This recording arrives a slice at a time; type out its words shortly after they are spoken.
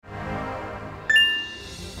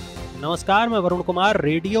नमस्कार, मैं Varun Kumar.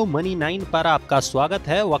 Radio money 9 पर आपका स्वागत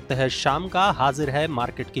है। वक्त है शाम का, हाजिर है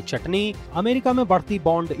मार्केट की चटनी। अमेरिका में बढ़ती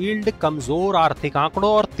बॉन्ड यील्ड, कमजोर आर्थिक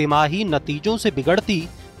आंकड़ों और तिमाही नतीजों से बिगड़ती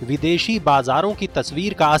विदेशी बाजारों की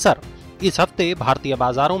तस्वीर का असर इस हफ्ते भारतीय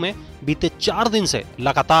बाजारों में बीते 4 दिन से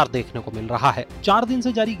लगातार देखने को मिल रहा है। 4 दिन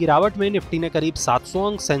से जारी गिरावट में निफ्टी ने करीब 700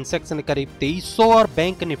 अंक, सेंसेक्स ने करीब 2300 और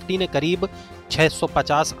बैंक निफ्टी ने करीब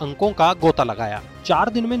 650 अंकों का गोता लगाया। 4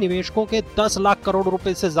 दिन में निवेशकों के 10 लाख करोड़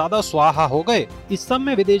रुपए से ज्यादा स्वाहा हो गए। इस सब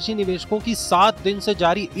में विदेशी निवेशकों की 7 दिन से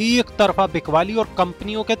जारी एक तरफा बिकवाली और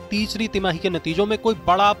कंपनियों के तीसरी तिमाही के नतीजों में कोई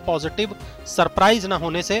बड़ा पॉजिटिव सरप्राइज न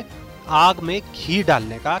होने से आग में घी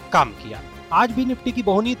डालने का काम किया। आज भी निफ्टी की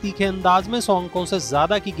बोहनी तीखे अंदाज में 100 अंकों से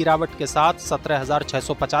ज्यादा की गिरावट के साथ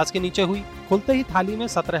 17,650 के नीचे हुई। खुलते ही थाली में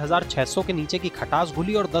 17,600 के नीचे की खटास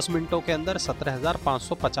घुली और 10 मिनटों के अंदर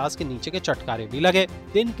 17,550 के नीचे के चटकारे भी लगे।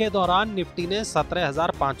 दिन के दौरान निफ्टी ने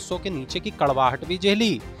 17,500 के नीचे की कड़वाहट भी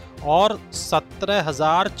झेली और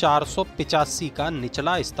 17,485 का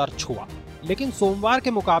निचला स्तर छुआ। लेकिन सोमवार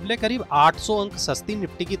के मुकाबले करीब 800 अंक सस्ती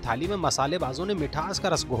निफ्टी की थाली में मसालेबाजों ने मिठास का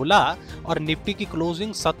रस घोला और निफ्टी की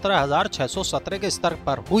क्लोजिंग 17,617 के स्तर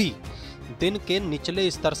पर हुई। दिन के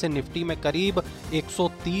निचले स्तर से निफ्टी में करीब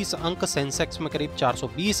 130 अंक, सेंसेक्स में करीब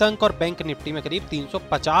 420 अंक और बैंक निफ्टी में करीब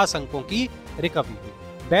 350 अंकों की रिकवरी हुई।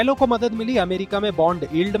 बैलों को मदद मिली अमेरिका में बॉन्ड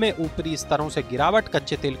यील्ड में ऊपरी स्तरों से गिरावट,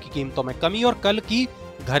 कच्चे तेल की कीमतों में कमी और कल की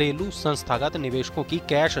घरेलू संस्थागत निवेशकों की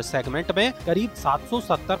कैश सेगमेंट में करीब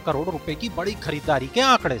 770 करोड़ रुपए की बड़ी खरीदारी के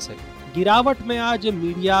आंकड़े से। गिरावट में आज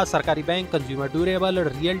मीडिया, सरकारी bank, consumer durable,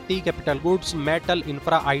 realty, capital goods, metal,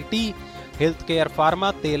 infra, IT, health care,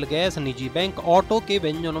 pharma, तेल गैस, निजी बैंक, ऑटो के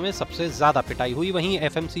व्यंजनों में सबसे ज्यादा पिटाई हुई। वहीं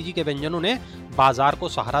एफएमसीजी के व्यंजनों ने बाजार को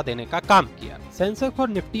सहारा देने का काम किया। सेंसेक्स और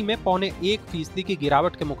निफ्टी में 0.25% की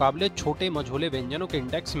गिरावट के मुकाबले छोटे मझोले व्यंजनों के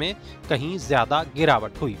इंडेक्स में कहीं ज्यादा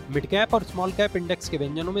गिरावट हुई। मिड कैप और स्मॉल कैप इंडेक्स के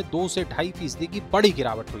व्यंजनों में 2 से 2.5% की बड़ी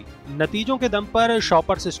गिरावट हुई। नतीजों के दम पर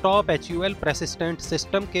शॉपर्स स्टॉप, HUL, प्रेसिस्टेंट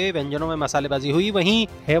सिस्टम के व्यंजनों में मसालेबाजी हुई। वहीं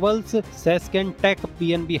हेवल्स, सेस्केन टेक,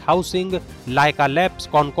 PNB हाउसिंग, लाइका लैब्स,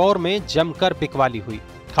 कॉनकोर में जमकर बिकवाली हुई।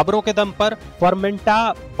 खबरों के दम पर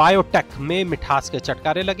फर्मेंटा बायोटेक में मिठास के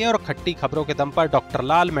चटकारे लगे और खट्टी खबरों के दम पर डॉक्टर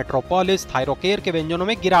लाल, मेट्रोपोलिस, थायरोकेयर के व्यंजनों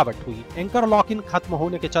में गिरावट हुई। एंकर लॉक इन खत्म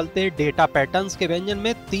होने के चलते डेटा पैटर्न्स के व्यंजन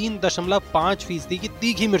में 3.5% की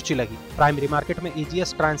तीखी मिर्ची लगी। प्राइमरी मार्केट में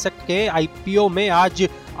AGS ट्रांसेक्ट के IPO में आज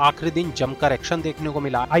आखिरी दिन जमकर एक्शन देखने को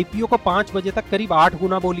मिला। IPO को 5 बजे तक करीब 8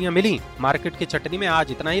 गुना बोलियां मिली। मार्केट की चटनी में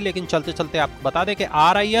आज इतना ही, लेकिन चलते चलते आपको बता दें कि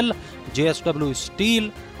RIL, JSW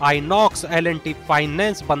steel, Inox, L&T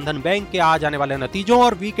finance, Bandhan bank के आज आने वाले नतीजों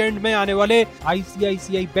और वीकेंड में आने वाले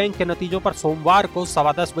ICICI बैंक के नतीजों पर सोमवार को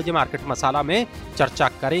 10:15 बजे मार्केट मसाला में चर्चा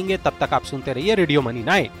करेंगे। तब तक आप सुनते रहिए रेडियो मनी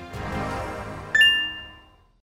 9।